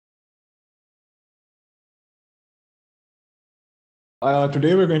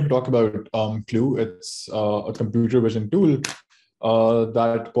Today we're going to talk about QLUE. It's a computer vision tool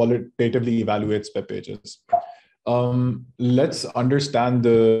that qualitatively evaluates web pages. Let's understand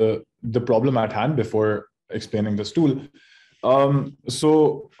the problem at hand before explaining this tool. Over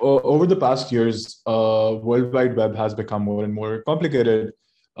the past years, World Wide Web has become more and more complicated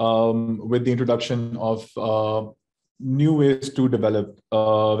with the introduction of new ways to develop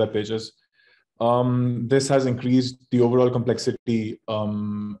web pages. This has increased the overall complexity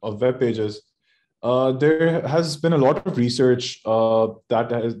of web pages. There has been a lot of research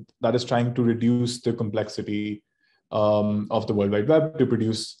that is trying to reduce the complexity of the World Wide Web to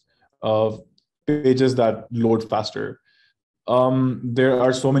produce pages that load faster. There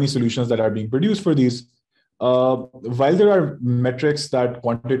are so many solutions that are being produced for these. While there are metrics that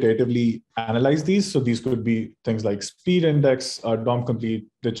quantitatively analyze these, so these could be things like speed index, DOM complete,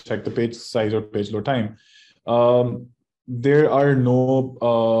 to check the page size or page load time. There are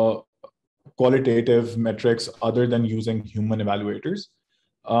no qualitative metrics other than using human evaluators.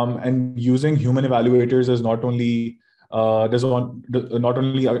 And using human evaluators is not only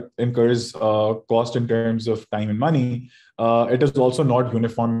incurs cost in terms of time and money. It is also not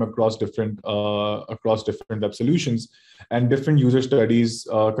uniform across different web solutions, and different user studies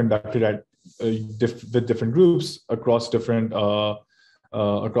conducted at with different groups across different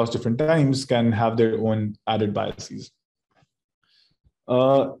times can have their own added biases.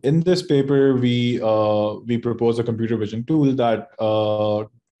 In this paper, we propose a computer vision tool that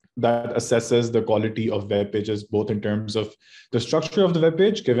assesses the quality of web pages, both in terms of the structure of the web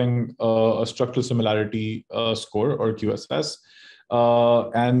page, giving a structural similarity score or QSS,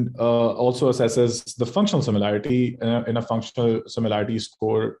 and also assesses the functional similarity in a functional similarity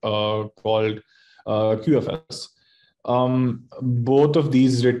score called QFS. Both of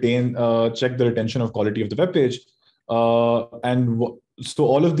these check the retention of quality of the web page. So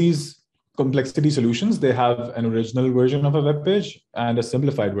all of these complexity solutions, they have an original version of a web page and a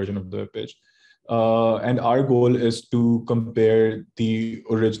simplified version of the web page. And our goal is to compare the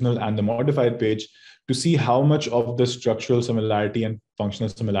original and the modified page to see how much of the structural similarity and functional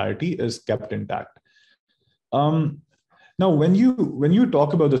similarity is kept intact. Now, when you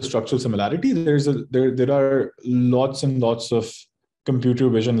talk about the structural similarity, there are lots and lots of computer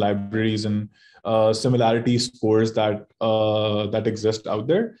vision libraries and similarity scores that exist out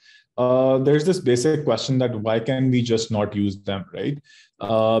there. There's this basic question that why can we just not use them, right?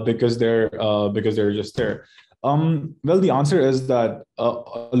 Because they're just there. Well, the answer is that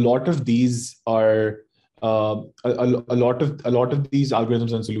a lot of these are a lot of these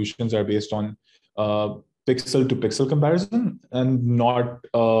algorithms and solutions are based on pixel to pixel comparison and not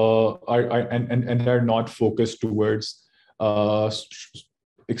are not focused towards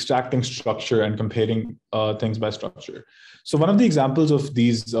extracting structure and comparing things by structure. So one of the examples of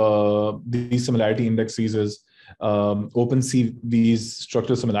these similarity indexes is OpenCV's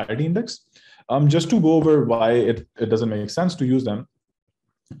structural similarity index. Just to go over why it doesn't make sense to use them,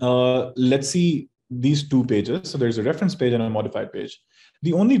 let's see these two pages. So there's a reference page and a modified page.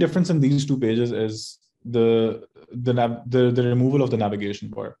 The only difference in these two pages is the removal of the navigation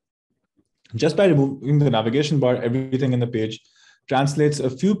bar. Just by removing the navigation bar, everything in the page translates a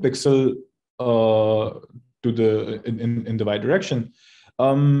few pixels to in the y direction.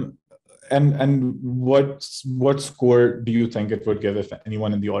 And what score do you think it would give if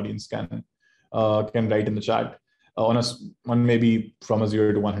anyone in the audience can write in the chat on maybe from a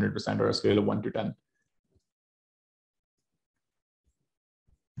 0 to 100% or a scale of 1 to 10?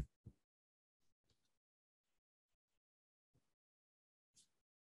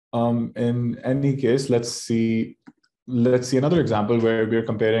 In any case, let's see another example where we're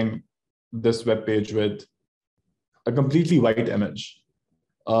comparing this web page with a completely white image.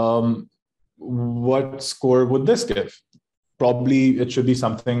 What score would this give? Probably it should be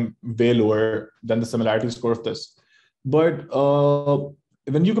something way lower than the similarity score of this. But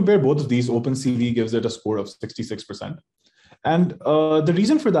when you compare both of these, OpenCV gives it a score of 66%. And the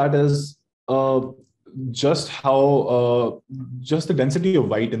reason for that is just the density of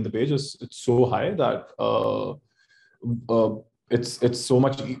white in the page it's so high that it's so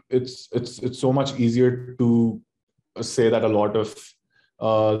much easier to say that a lot of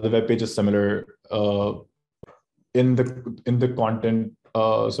the web page is similar in the content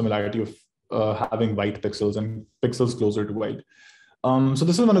similarity of having white pixels and pixels closer to white. So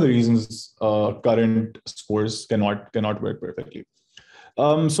this is one of the reasons current scores cannot work perfectly.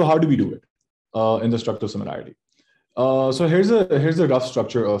 So how do we do it in the structural similarity? So here's a rough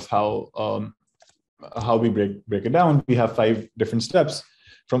structure of how we break it down. We have 5 different steps.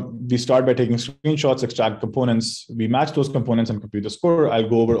 We start by taking screenshots, extract components, we match those components and compute the score. I'll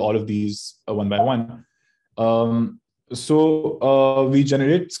go over all of these one by one. We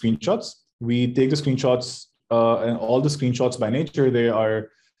generate screenshots. We take the screenshots, and all the screenshots by nature, they are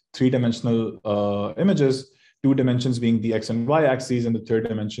three-dimensional images, 2 dimensions being the X and Y axes, and the third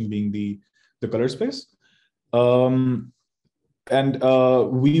dimension being the color space. We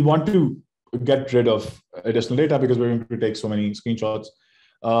want to get rid of additional data because we're going to take so many screenshots.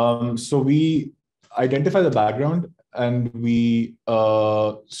 So we identify the background and we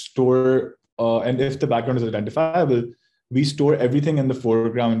store, and if the background is identifiable, we store everything in the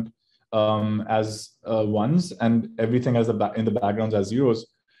foreground as ones and everything as in the backgrounds as zeros,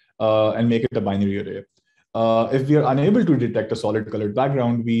 and make it a binary array. If we are unable to detect a solid colored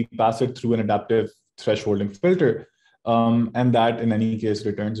background, we pass it through an adaptive thresholding filter, and that in any case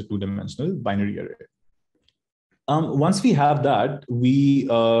returns a 2-dimensional binary array. Once we have that, we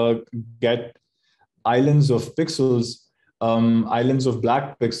get islands of pixels, islands of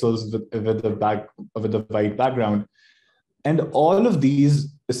black pixels with the white background. And all of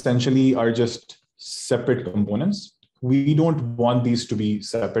these essentially are just separate components. We don't want these to be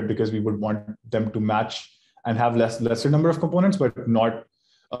separate because we would want them to match and have lesser number of components, but not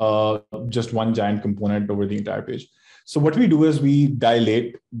just one giant component over the entire page. So what we do is we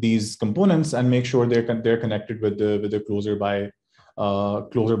dilate these components and make sure they're connected with the closer by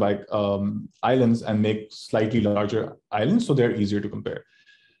islands, and make slightly larger islands so they're easier to compare.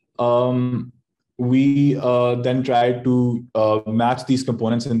 We then try to match these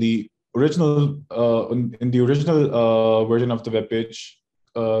components in the original version of the web page,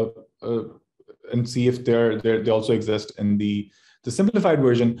 and see if they also exist in the simplified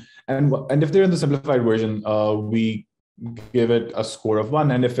version. And if they're in the simplified version, we give it a score of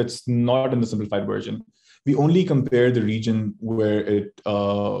 1. And if it's not in the simplified version, we only compare the region where it,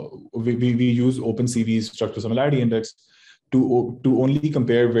 we use OpenCV's structural similarity index to only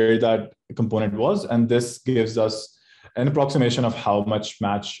compare where that component was. And this gives us an approximation of how much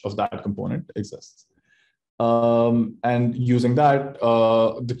match of that component exists. And using that,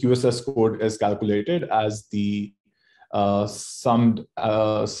 the QSS code is calculated as the summed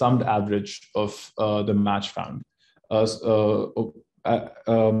average of the match found.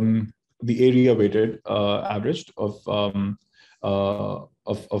 The area weighted averaged of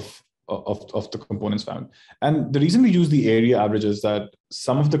the components found. And the reason we use the area average is that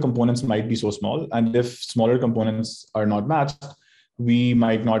some of the components might be so small, and if smaller components are not matched, we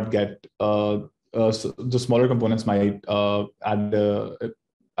might not get so the smaller components might add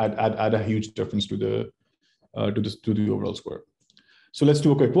a huge difference to the overall score. So let's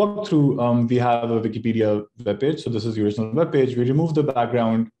do a quick walkthrough. We have a Wikipedia webpage. So this is the original webpage. We remove the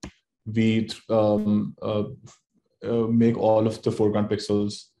background. We make all of the foreground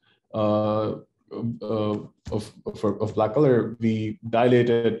pixels of black color. We dilate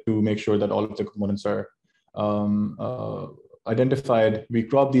it to make sure that all of the components are identified. We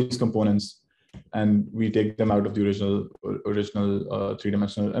crop these components and we take them out of the original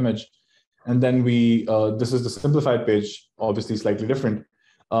three-dimensional image. And then we, this is the simplified page, obviously slightly different.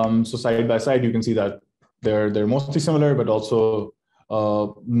 So side by side, you can see that they're mostly similar, but also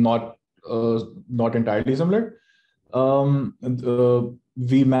not entirely similar.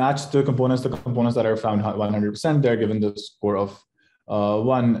 We match the components that are found 100%, they're given the score of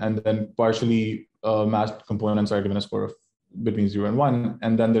 1, and then partially matched components are given a score of between 0 and 1.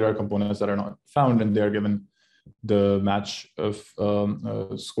 And then there are components that are not found, and they are given the match of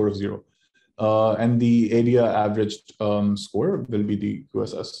score of 0. And the area averaged score will be the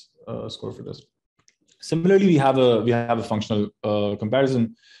QSS score for this. Similarly, we have a functional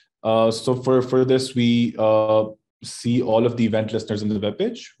comparison. So for this, we see all of the event listeners in the web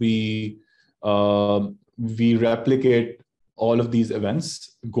page. We replicate all of these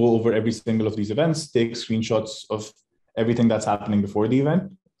events, go over every single of these events, take screenshots of everything that's happening before the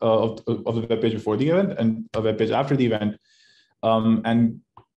event, of the web page before the event, and a web page after the event, and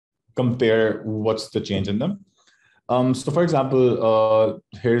compare what's the change in them. So for example,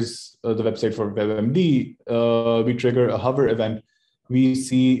 here's the website for WebMD. We trigger a hover event. We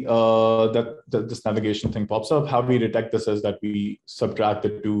see that this navigation thing pops up. How we detect this is that we subtract the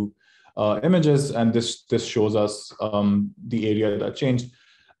 2 images, and this shows us the area that changed.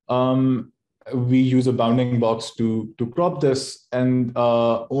 We use a bounding box to crop this, and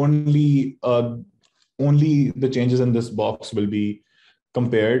only the changes in this box will be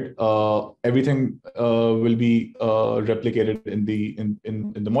compared. Everything will be replicated in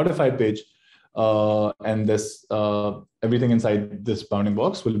the modified page, and this everything inside this bounding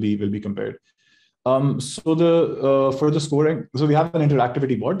box will be compared. So the for the scoring, so we have an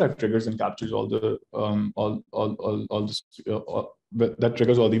interactivity board that triggers and captures all the that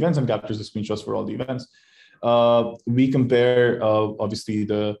triggers all the events and captures the screenshots for all the events. We compare obviously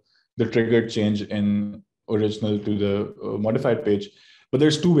the triggered change in original to the modified page, but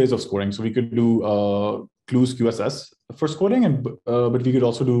there's two ways of scoring. So we could do QLUE's QSS for scoring, and but we could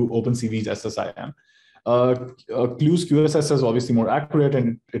also do OpenCV's SSIM. QLUE's QSS is obviously more accurate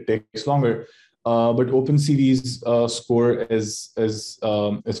and it takes longer. But OpenCV's score is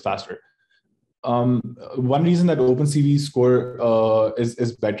faster. One reason that OpenCV's score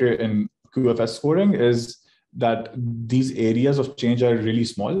is better in QFS scoring is that these areas of change are really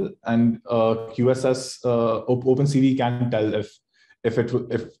small, and QSS OpenCV can tell if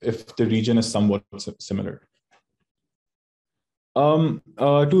the region is somewhat similar. To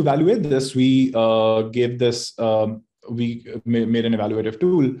evaluate this, we gave this. We made an evaluative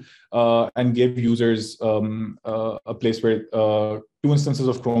tool and gave users a place where two instances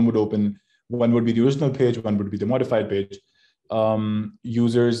of Chrome would open. One would be the original page, one would be the modified page.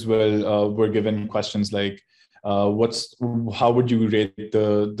 Users were given questions like, how would you rate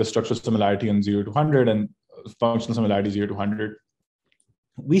the structural similarity on 0 to 100 and functional similarity 0 to 100?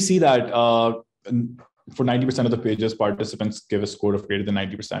 We see that for 90% of the pages, participants give a score of greater than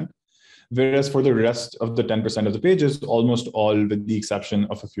 90%. Whereas for the rest of the 10% of the pages, almost all, with the exception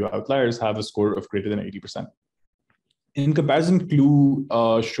of a few outliers, have a score of greater than 80%. In comparison,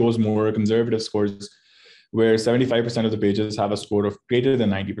 QLUE shows more conservative scores, where 75% of the pages have a score of greater than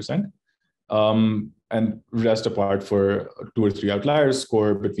 90%, and rest apart for 2 or 3 outliers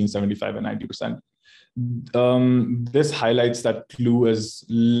score between 75 and 90%. This highlights that QLUE is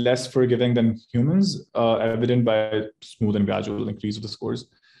less forgiving than humans, evident by smooth and gradual increase of the scores.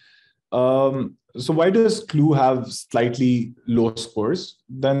 So why does QLUE have slightly low scores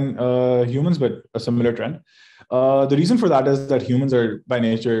than humans, but a similar trend? The reason for that is that humans are by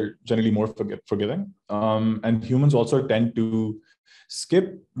nature generally more forgiving, and humans also tend to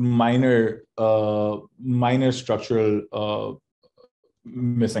skip minor structural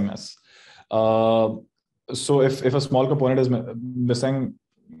missingness. So if a small component is missing,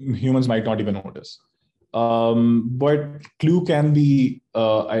 humans might not even notice. But QLUE can be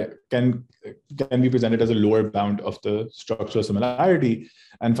presented as a lower bound of the structural similarity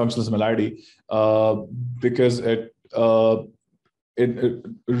and functional similarity because it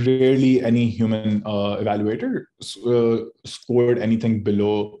rarely any human evaluator scored anything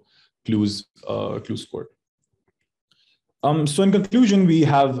below QLUE's score. So in conclusion, we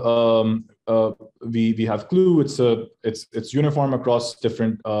have QLUE. It's uniform across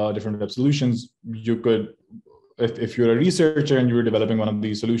different web solutions. You could, if you're a researcher and you're developing one of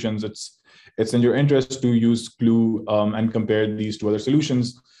these solutions, it's in your interest to use QLUE and compare these to other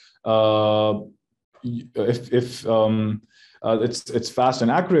solutions. It's fast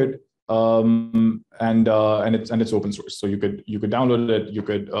and accurate, and it's open source. So you could download it. You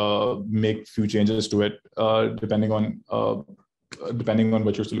could make few changes to it depending on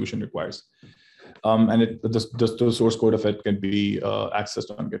what your solution requires. And the source code of it can be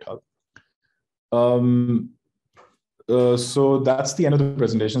accessed on GitHub. So that's the end of the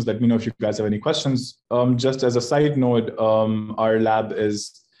presentations. Let me know if you guys have any questions. Just as a side note, our lab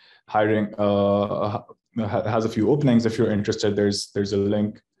is hiring, has a few openings. If you're interested, there's a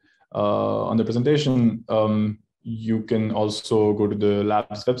link on the presentation. You can also go to the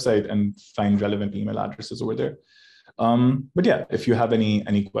lab's website and find relevant email addresses over there. But yeah, if you have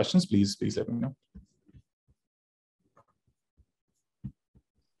any questions, please let me know.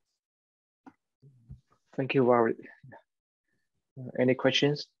 Thank you, Waleed. Any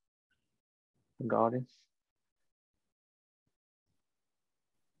questions from the audience?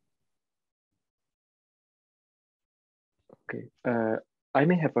 Okay, I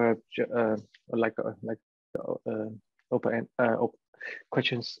may have a open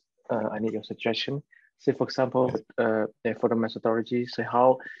questions. I need your suggestion. Say, for example, for the methodology, say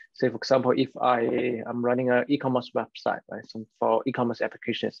for example, if I am running an e-commerce website, right? So for e-commerce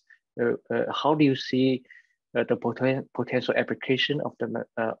applications, how do you see the potential application of the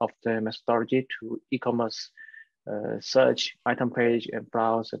methodology to e-commerce search, item page, and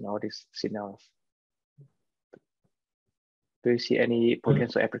browse, and all these scenarios? Do you see any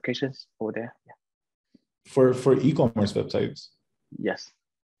potential applications over there? Yeah. For e-commerce websites? Yes.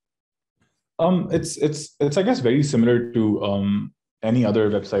 It's I guess very similar to any other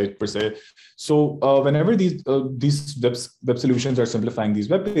website per se. So whenever these web solutions are simplifying these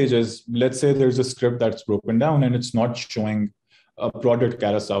web pages, let's say there's a script that's broken down and it's not showing a product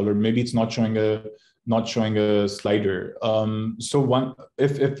carousel, or maybe it's not showing a not showing a slider. So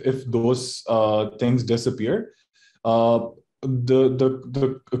if those things disappear, the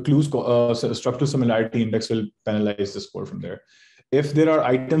QLUE's structural similarity index will penalize the score from there. If there are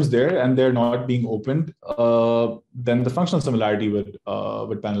items there and they're not being opened, then the functional similarity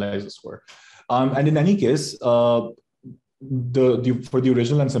would penalize the score. And in any case, for the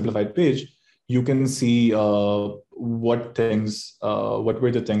original and simplified page, you can see what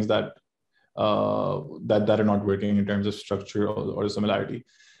were the things that that are not working in terms of structure or similarity.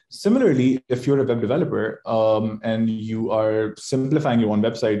 Similarly, if you're a web developer and you are simplifying your own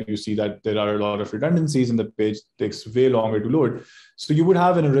website, you see that there are a lot of redundancies and the page takes way longer to load. So you would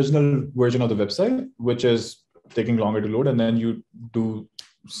have an original version of the website, which is taking longer to load, and then you do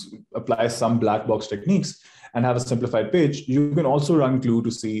apply some black box techniques and have a simplified page. You can also run QLUE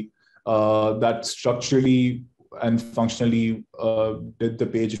to see that structurally and functionally did the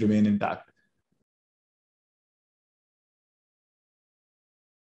page remain intact.